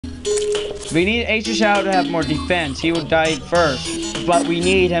We need H Shadow to have more defense. He would die first, but we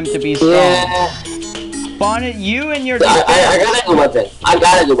need him to be strong. Yeah. Bonnet, you and your defense. I got a new weapon. I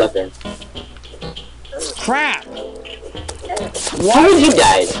got a new weapon. Crap. Why did you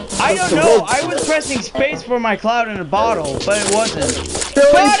die? I don't know. I was pressing space for my cloud in a bottle, but it wasn't.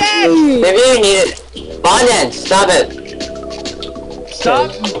 Bonnet! Maybe you need it. Bonnet, stop it.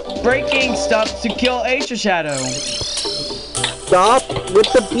 Stop breaking stuff to kill H Shadow. Stop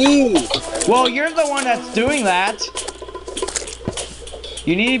with the bee. Well, you're the one that's doing that.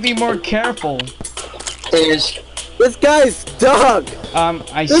 You need to be more careful. There's... This guy's stuck.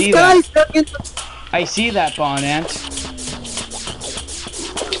 I see that. This guy's stuck in the... I see that, Bonnet.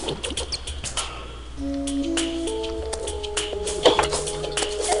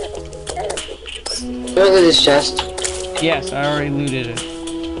 Look at this chest. Yes, I already looted it.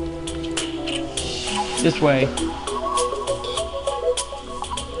 This way.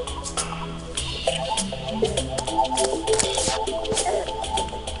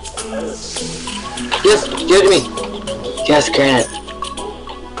 Yes, give it to me. Yes, granite.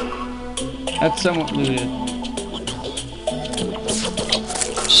 That's somewhat looted.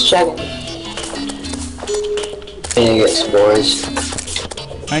 Just check it. I need to get spores.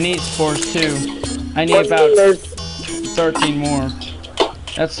 I need spores too. I need about 13 more.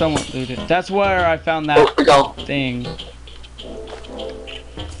 That's somewhat looted. That's where I found that thing.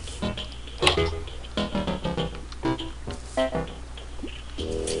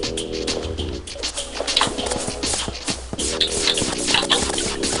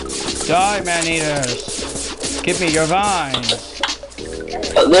 Die, man-eaters! Give me your vines!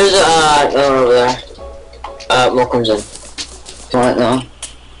 There's one over there. More crimson. Do you want it now?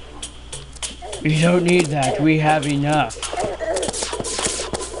 We don't need that. We have enough.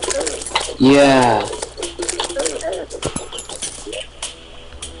 Yeah.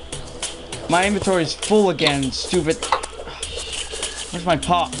 My inventory is full again, stupid. Where's my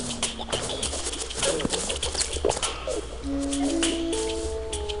pot?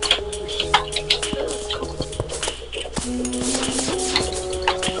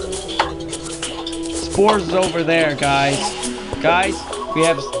 Spores is over there, guys. Guys, we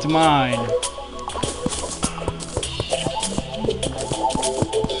have to mine.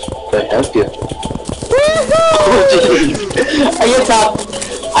 Can I help you? Oh jeez! I get top!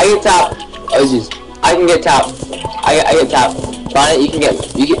 I get top! Oh jeez! I can get top! I get top! Bonnet,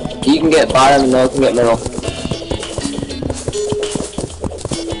 you can get bottom and Noah can get middle.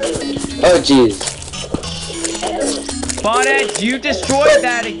 Oh jeez! Bonnet, you destroyed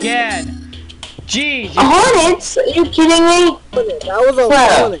that again! Jeez! Hornets? Are you kidding me? That was a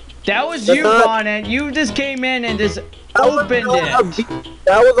hornet. That was you, Bonnet. You just came in and just opened it.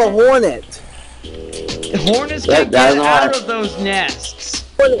 That was a hornet. Hornets can get out of those nests.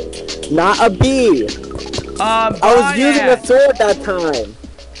 Not a bee. I was using a sword that time.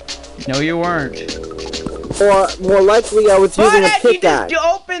 No, you weren't. Or more likely, I was using a pickaxe. You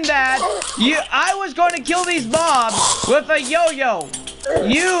opened that. I was going to kill these mobs with a yo-yo.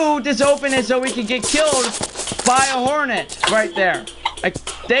 You just opened it so we could get killed by a hornet right there.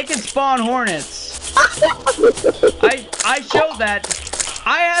 They can spawn hornets. I showed that.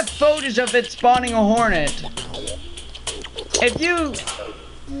 I have footage of it spawning a hornet. If you...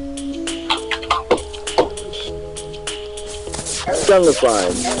 Jungle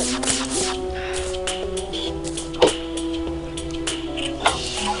slime.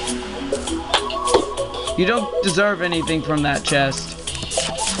 You don't deserve anything from that chest.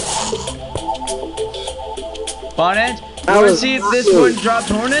 Bonnet, you want to see if this one drops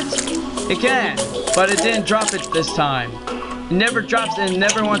hornets? It can, but it didn't drop it this time. It never drops it and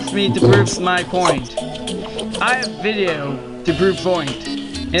never wants me to prove my point. I have video to prove point.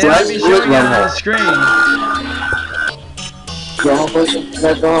 And I'll be showing it on the screen.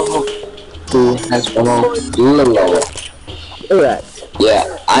 Who has Correct.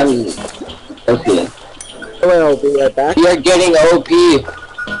 Yeah, I'm OP. I'll be right back. You're getting OP.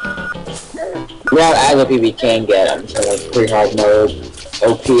 Not as OP we can get. I'm saying like pre-hard mode,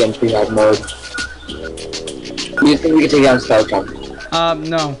 OP and pre-hard mode. Do you think we can take down Skeletron?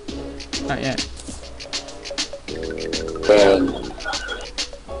 No. Not yet. Dang.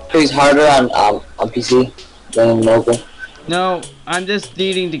 He's harder on PC than on mobile. No, I'm just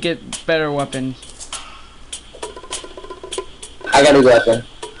needing to get better weapons. I got a good weapon.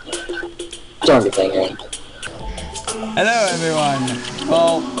 Don't be thinking. Hello everyone.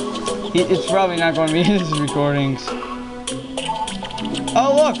 Well, it's probably not going to be in his recordings.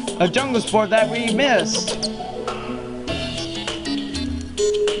 Oh look, a jungle sport that we missed.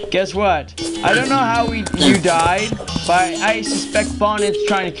 Guess what? I don't know how you died, but I suspect Bonnet's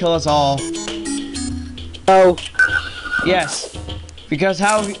trying to kill us all. Oh. Yes. Because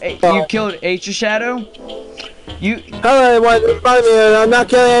how you killed H Shadow? Hello, everyone. In front of me. I'm not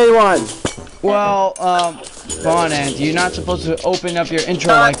killing anyone. Well, Bonant, you're not supposed to open up your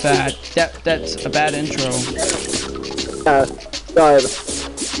intro like that. That's a bad intro.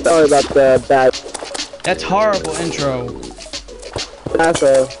 Sorry about the bad. That's horrible intro. That's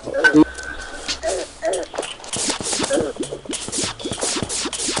a.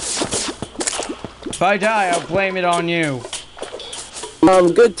 If I die, I'll blame it on you.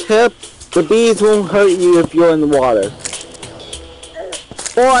 Good tip. The bees won't hurt you if you're in the water.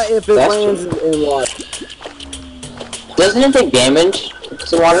 Or if it lands in water. Doesn't it take damage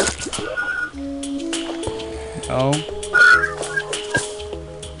to water? Oh.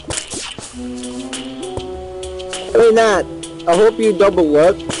 I mean that. I hope you double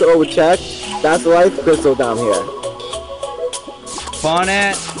look to check. That's the life crystal down here.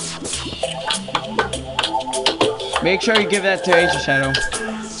 Bonnet. Make sure you give that to H Shadow.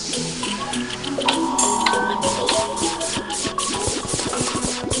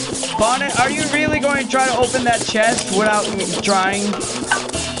 Bonnet, are you really going to try to open that chest without me trying?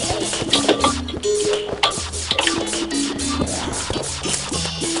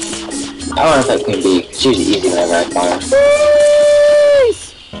 I don't know if that can be. It's usually easy whenever I find her.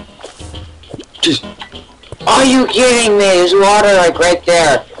 Just. Are you kidding me? There's water like right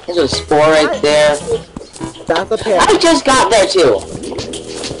there. There's a spore right there. That's a pair. I just got there too.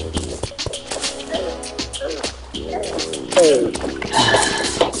 Hey.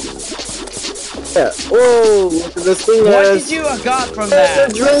 Yeah. Whoa, look at this thing. What did you got from that?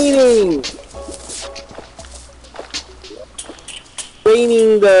 It's draining.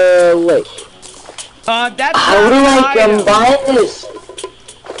 Draining the lake. That's How do I combine this?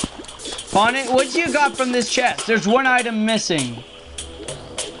 Bonnet, what you got from this chest? There's one item missing.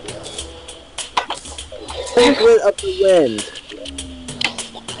 Secret of the wind.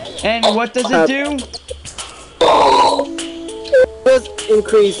 And what does it do? Just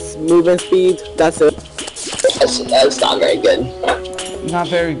increase movement speed. That's it. That's not very good. Not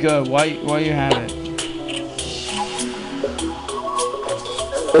very good. Why you have it?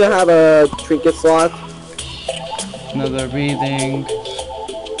 We have a trinket slot. Another breathing.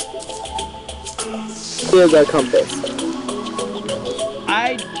 Here's a compass.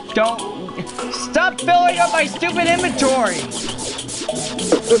 I don't... Stop filling up my stupid inventory!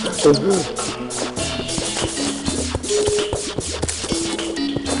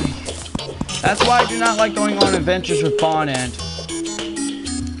 That's why I do not like going on adventures with Bonant.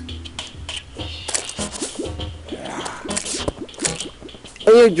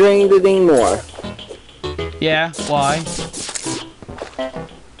 And you drain the thing more. Yeah, why?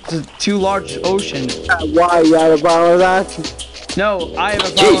 It's a too large ocean. Why? You have a problem with that? No, I have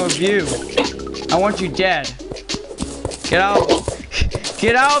a problem with you. I want you dead. Get out.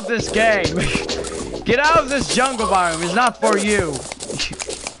 Get out of this game. Get out of this jungle biome. It's not for you.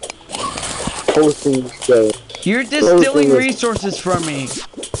 You're distilling resources from me.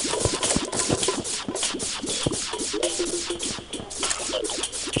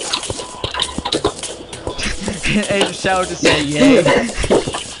 A shout to say yay.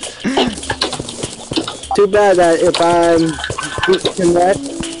 Too bad that if I'm disconnect,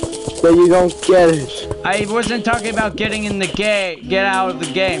 that you don't get it. I wasn't talking about getting in the game, get out of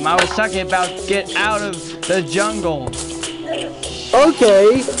the game. I was talking about get out of the jungle.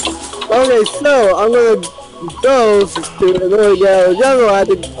 Okay. Okay, so I'm gonna go to in order to get out of the jungle. I have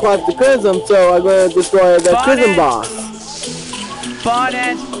to cross the Chrism, so I'm gonna destroy the Chrism boss.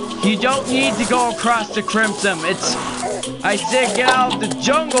 Bonnet, you don't need to go across the Crimson. It's... I said get out of the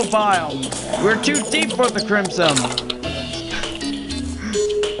jungle biome. We're too deep for the Crimson.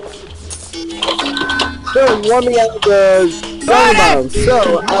 So you want me out of the jungle biome,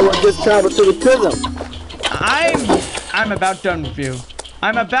 so I will just travel to the Chrism. I'm about done with you.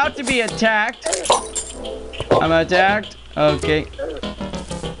 I'm about to be attacked. I'm attacked. Okay.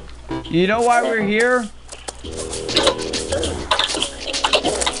 You know why we're here?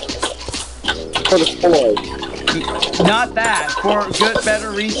 For the spoils. Not that. For good,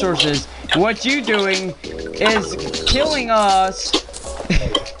 better resources. What you doing is killing us.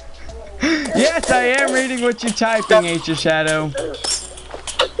 Yes, I am reading what you're typing, H Shadow.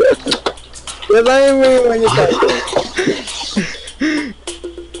 Yes, I am reading what you're typing.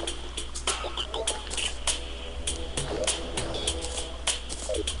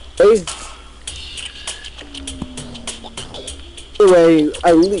 Anyway, I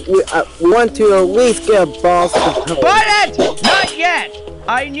want to at least get a boss. But not yet.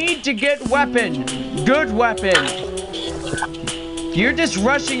 I need to get weapon. Good weapon. You're just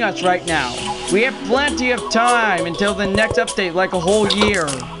rushing us right now. We have plenty of time until the next update, like a whole year.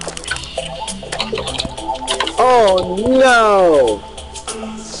 Oh no!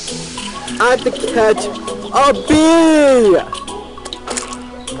 I have to catch a bee!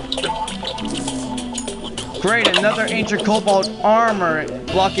 Great, another ancient cobalt armor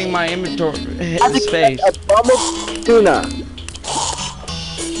blocking my inventory space. A bumble tuna.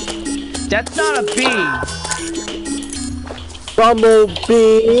 That's not a bee.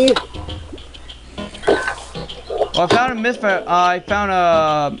 Bumblebee. Well, I found a misfit. I found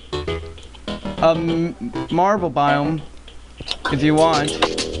a marble biome. If you want.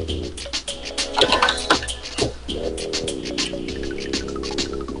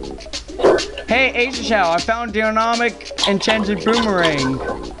 Hey, Asia Shao, I found dynamic enchanted boomerang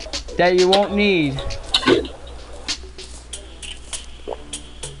that you won't need.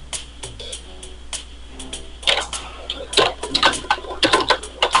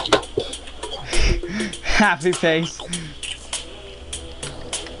 Happy face.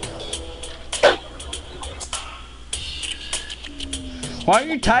 Why are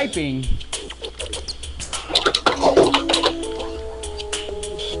you typing?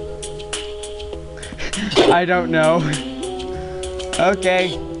 I don't know.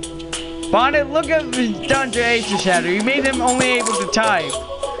 Okay. Bonnet, look at what he's done to Asia Shadow. You made him only able to type.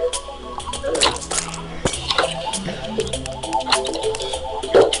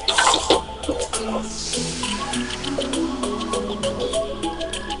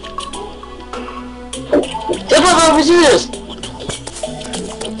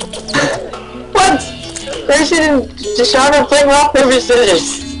 What? Grayson and Deshaun are playing rock, paper,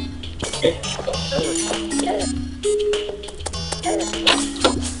 scissors.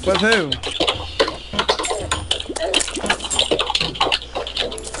 With who?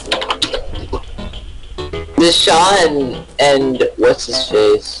 Deshaun and what's his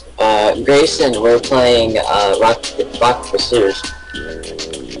face? Grayson were playing rock, paper, scissors.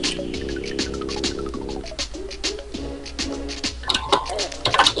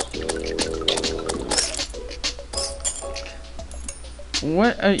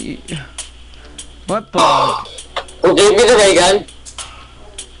 What are you? What bug? Who gave me the ray gun?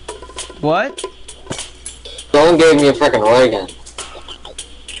 What? Someone gave me a freaking ray gun.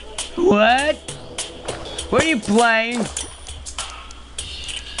 What? What are you playing?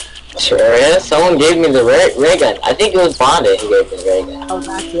 Sure is. Someone gave me the ray gun. I think it was Bonded who gave me the ray gun. Oh,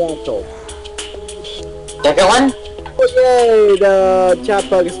 accidental. Second one? Yay, the chat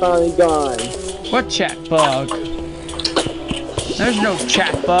bug is finally gone. What chat bug? There's no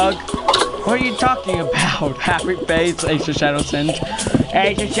chat bug. What are you talking about? Happy face, Asia Shadow sent.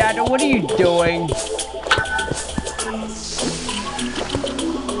 Asia Shadow, what are you doing?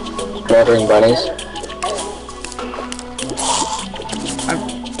 Murdering bunnies.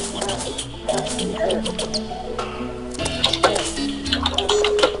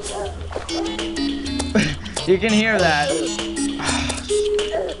 You can hear that.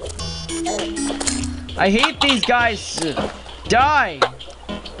 I hate these guys. Die!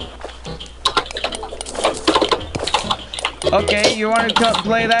 Okay, you want to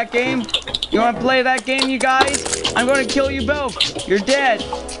play that game? You want to play that game, you guys? I'm going to kill you both. You're dead.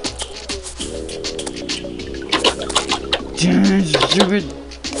 Stupid.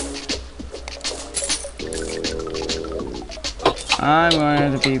 I'm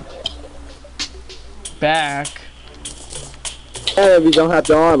going to be back. And if you don't have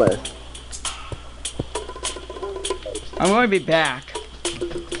the armor. I'm going to be back.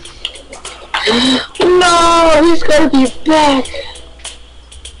 No, he's gonna be back.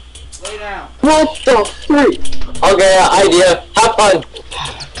 Lay down. What the freak? Okay, idea. Have fun.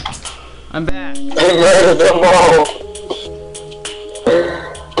 I'm back. I murdered them all.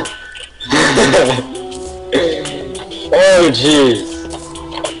 Oh jeez.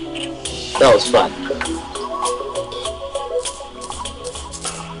 That was fun.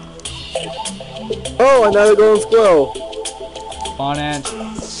 Oh, another golden squirrel. Bonnet.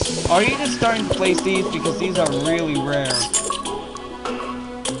 Are you just starting to place these? Because these are really rare.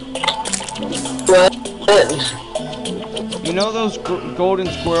 What? You know those golden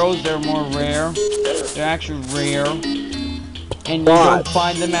squirrels? They're more rare. They're actually rare. And you don't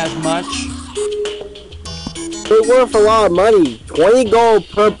find them as much. They're worth a lot of money. 20 gold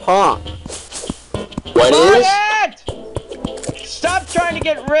per pop. What is? Stop trying to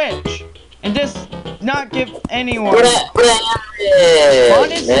get rich. And just not give anyone. Bonnet,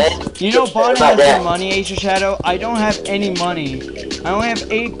 you know Bonnet has no money, Asia Shadow. I don't have any money. I only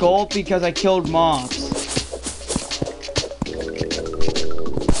have 8 gold because I killed mobs.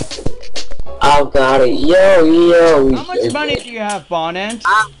 Oh god, yo. How much money do you have, Bonnet?